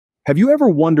Have you ever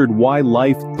wondered why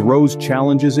life throws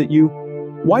challenges at you?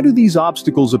 Why do these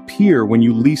obstacles appear when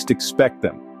you least expect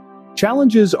them?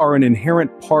 Challenges are an inherent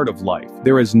part of life.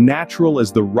 They're as natural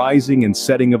as the rising and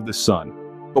setting of the sun.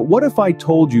 But what if I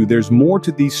told you there's more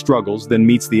to these struggles than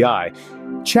meets the eye?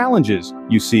 Challenges,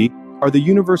 you see, are the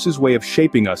universe's way of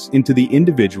shaping us into the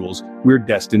individuals we're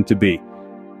destined to be.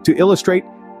 To illustrate,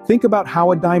 think about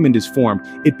how a diamond is formed.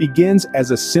 It begins as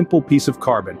a simple piece of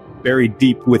carbon, buried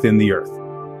deep within the earth.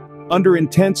 Under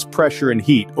intense pressure and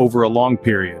heat over a long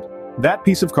period, that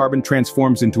piece of carbon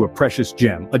transforms into a precious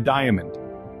gem, a diamond.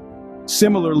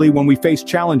 Similarly, when we face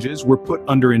challenges, we're put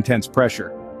under intense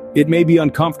pressure. It may be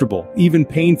uncomfortable, even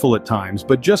painful at times,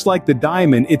 but just like the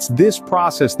diamond, it's this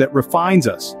process that refines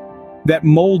us, that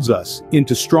molds us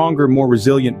into stronger, more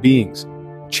resilient beings.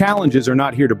 Challenges are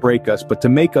not here to break us, but to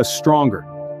make us stronger.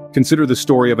 Consider the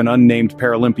story of an unnamed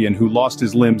Paralympian who lost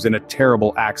his limbs in a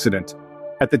terrible accident.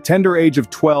 At the tender age of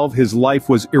 12, his life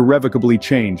was irrevocably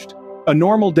changed. A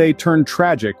normal day turned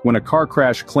tragic when a car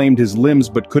crash claimed his limbs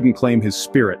but couldn't claim his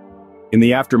spirit. In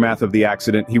the aftermath of the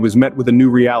accident, he was met with a new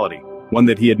reality, one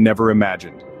that he had never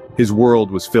imagined. His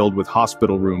world was filled with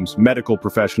hospital rooms, medical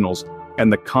professionals,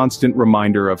 and the constant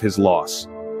reminder of his loss.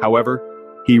 However,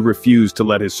 he refused to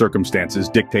let his circumstances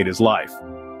dictate his life.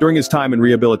 During his time in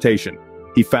rehabilitation,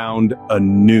 he found a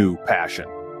new passion: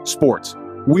 sports.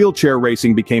 Wheelchair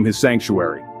racing became his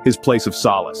sanctuary, his place of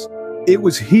solace. It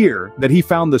was here that he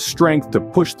found the strength to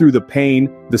push through the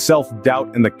pain, the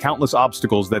self-doubt, and the countless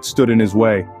obstacles that stood in his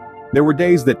way. There were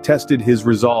days that tested his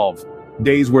resolve,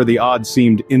 days where the odds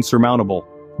seemed insurmountable,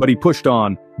 but he pushed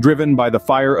on, driven by the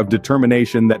fire of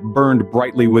determination that burned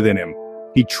brightly within him.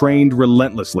 He trained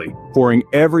relentlessly, pouring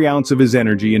every ounce of his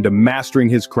energy into mastering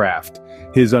his craft.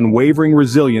 His unwavering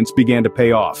resilience began to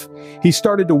pay off. He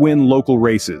started to win local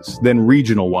races, then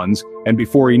regional ones, and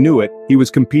before he knew it, he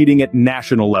was competing at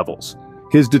national levels.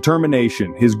 His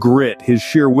determination, his grit, his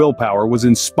sheer willpower was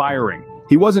inspiring.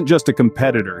 He wasn't just a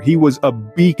competitor, he was a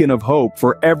beacon of hope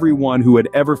for everyone who had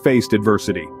ever faced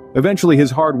adversity. Eventually,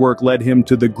 his hard work led him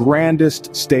to the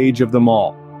grandest stage of them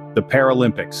all, the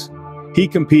Paralympics. He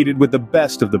competed with the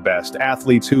best of the best,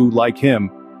 athletes who, like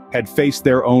him, had faced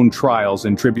their own trials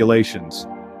and tribulations.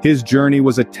 His journey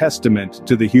was a testament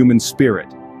to the human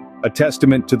spirit, a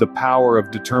testament to the power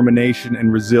of determination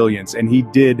and resilience, and he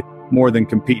did more than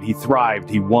compete. He thrived,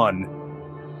 he won.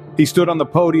 He stood on the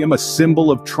podium, a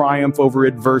symbol of triumph over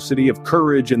adversity, of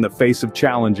courage in the face of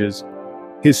challenges.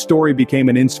 His story became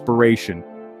an inspiration,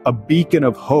 a beacon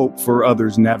of hope for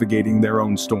others navigating their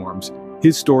own storms.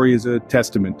 His story is a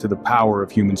testament to the power of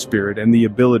human spirit and the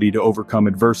ability to overcome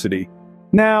adversity.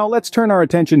 Now, let's turn our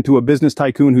attention to a business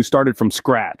tycoon who started from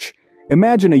scratch.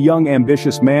 Imagine a young,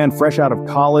 ambitious man fresh out of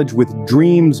college with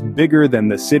dreams bigger than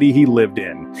the city he lived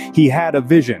in. He had a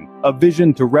vision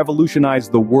to revolutionize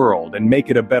the world and make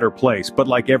it a better place. But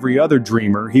like every other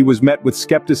dreamer, he was met with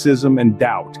skepticism and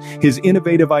doubt. His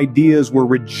innovative ideas were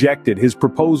rejected, his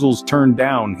proposals turned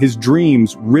down, his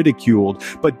dreams ridiculed.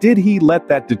 But did he let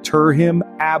that deter him?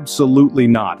 Absolutely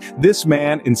not. This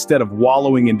man, instead of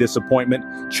wallowing in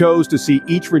disappointment, chose to see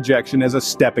each rejection as a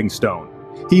stepping stone.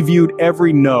 He viewed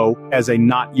every no as a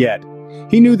not yet.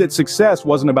 He knew that success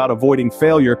wasn't about avoiding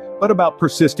failure, but about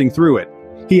persisting through it.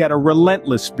 He had a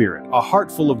relentless spirit, a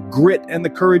heart full of grit and the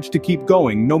courage to keep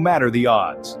going, no matter the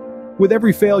odds. With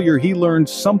every failure, he learned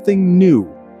something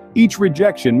new. Each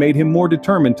rejection made him more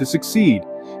determined to succeed.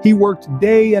 He worked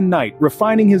day and night,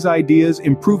 refining his ideas,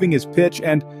 improving his pitch,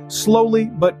 and slowly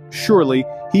but surely,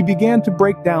 he began to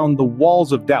break down the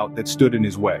walls of doubt that stood in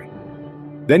his way.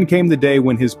 Then came the day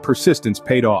when his persistence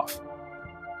paid off.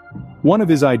 One of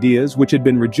his ideas, which had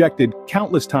been rejected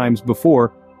countless times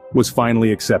before, was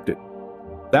finally accepted.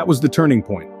 That was the turning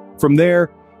point. From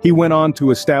there, he went on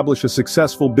to establish a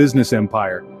successful business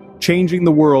empire, changing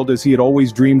the world as he had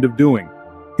always dreamed of doing.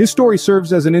 His story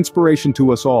serves as an inspiration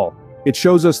to us all. It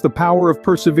shows us the power of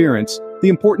perseverance, the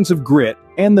importance of grit,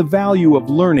 and the value of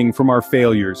learning from our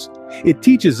failures. It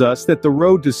teaches us that the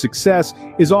road to success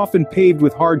is often paved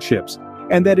with hardships,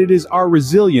 and that it is our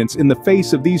resilience in the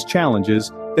face of these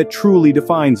challenges that truly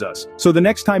defines us. So the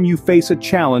next time you face a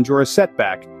challenge or a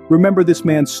setback, remember this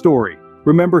man's story.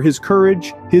 Remember his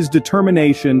courage, his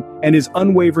determination, and his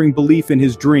unwavering belief in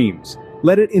his dreams.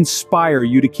 Let it inspire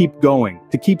you to keep going,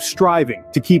 to keep striving,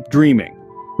 to keep dreaming.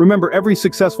 Remember, every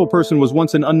successful person was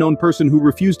once an unknown person who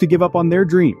refused to give up on their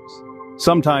dreams.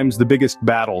 Sometimes the biggest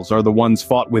battles are the ones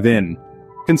fought within.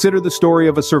 Consider the story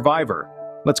of a survivor.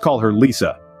 Let's call her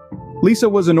Lisa. Lisa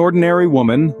was an ordinary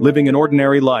woman, living an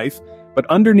ordinary life, But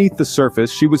underneath the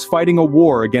surface, she was fighting a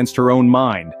war against her own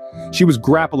mind. She was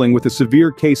grappling with a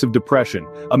severe case of depression,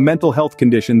 a mental health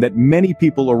condition that many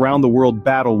people around the world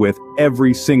battle with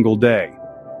every single day.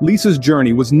 Lisa's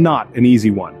journey was not an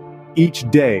easy one. Each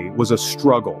day was a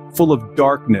struggle, full of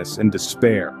darkness and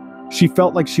despair. She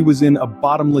felt like she was in a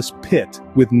bottomless pit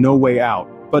with no way out.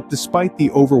 But despite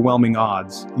the overwhelming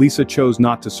odds, Lisa chose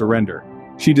not to surrender.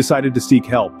 She decided to seek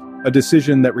help, a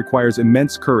decision that requires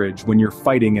immense courage when you're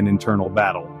fighting an internal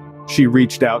battle. She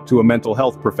reached out to a mental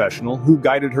health professional who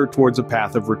guided her towards a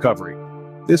path of recovery.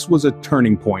 This was a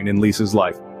turning point in Lisa's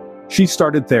life. She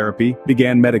started therapy,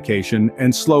 began medication,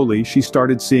 and slowly she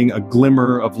started seeing a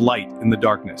glimmer of light in the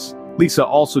darkness. Lisa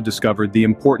also discovered the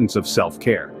importance of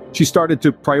self-care. She started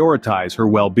to prioritize her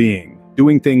well-being,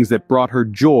 doing things that brought her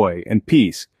joy and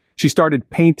peace. She started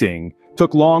painting,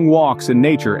 took long walks in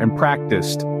nature, and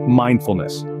practiced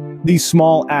mindfulness. These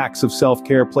small acts of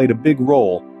self-care played a big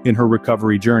role in her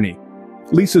recovery journey.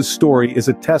 Lisa's story is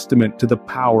a testament to the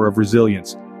power of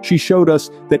resilience. She showed us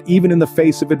that even in the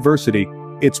face of adversity,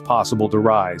 it's possible to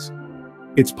rise.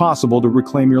 It's possible to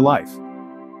reclaim your life.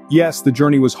 Yes, the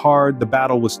journey was hard, the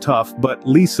battle was tough, but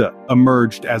Lisa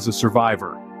emerged as a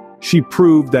survivor. She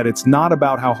proved that it's not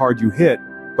about how hard you hit,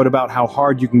 but about how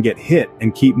hard you can get hit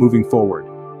and keep moving forward.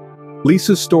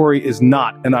 Lisa's story is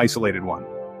not an isolated one.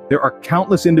 There are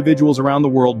countless individuals around the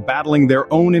world battling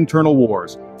their own internal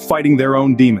wars, fighting their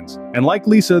own demons. And like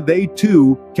Lisa, they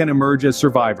too can emerge as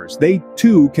survivors. They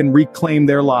too can reclaim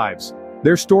their lives.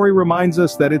 Their story reminds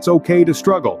us that it's okay to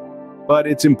struggle, but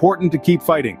it's important to keep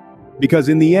fighting. Because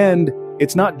in the end,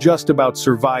 it's not just about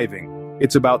surviving,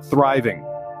 it's about thriving.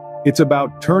 It's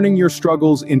about turning your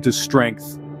struggles into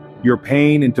strength, your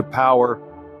pain into power,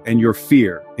 and your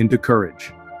fear into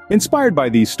courage. Inspired by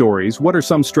these stories, what are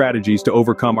some strategies to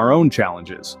overcome our own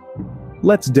challenges?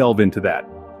 Let's delve into that.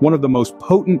 One of the most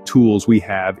potent tools we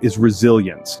have is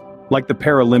resilience. Like the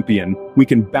Paralympian, we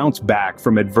can bounce back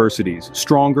from adversities,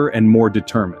 stronger and more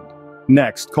determined.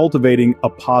 Next, cultivating a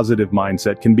positive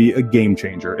mindset can be a game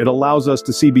changer. It allows us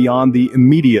to see beyond the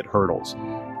immediate hurdles,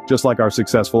 just like our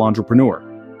successful entrepreneur.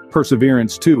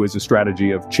 Perseverance, too, is a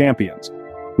strategy of champions.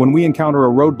 When we encounter a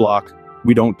roadblock,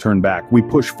 we don't turn back, we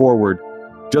push forward.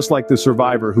 Just like the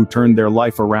survivor who turned their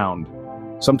life around.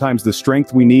 Sometimes the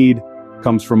strength we need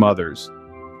comes from others.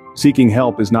 Seeking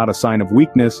help is not a sign of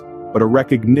weakness, but a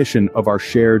recognition of our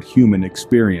shared human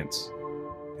experience.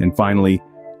 And finally,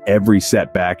 every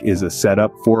setback is a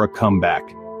setup for a comeback.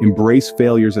 Embrace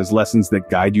failures as lessons that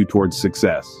guide you towards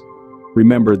success.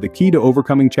 Remember, the key to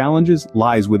overcoming challenges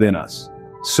lies within us.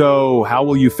 So, how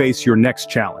will you face your next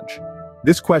challenge?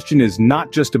 This question is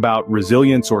not just about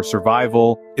resilience or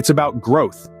survival, it's about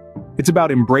growth. It's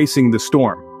about embracing the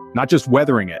storm, not just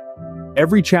weathering it.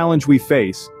 Every challenge we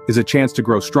face is a chance to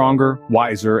grow stronger,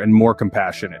 wiser, and more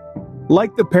compassionate.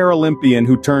 Like the Paralympian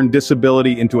who turned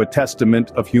disability into a testament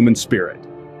of human spirit.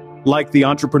 Like the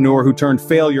entrepreneur who turned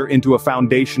failure into a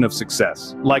foundation of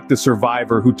success. Like the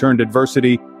survivor who turned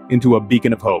adversity into a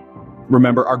beacon of hope.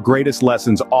 Remember, our greatest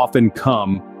lessons often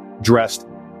come dressed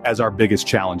as our biggest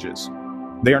challenges.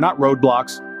 They are not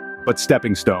roadblocks, but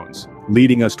stepping stones,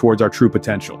 leading us towards our true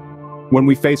potential. When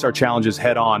we face our challenges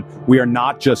head-on, we are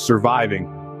not just surviving,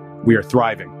 we are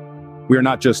thriving. We are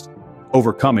not just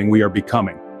overcoming, we are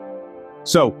becoming.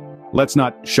 So, let's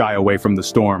not shy away from the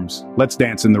storms. Let's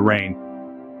dance in the rain.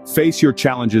 Face your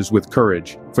challenges with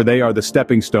courage, for they are the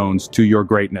stepping stones to your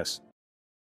greatness.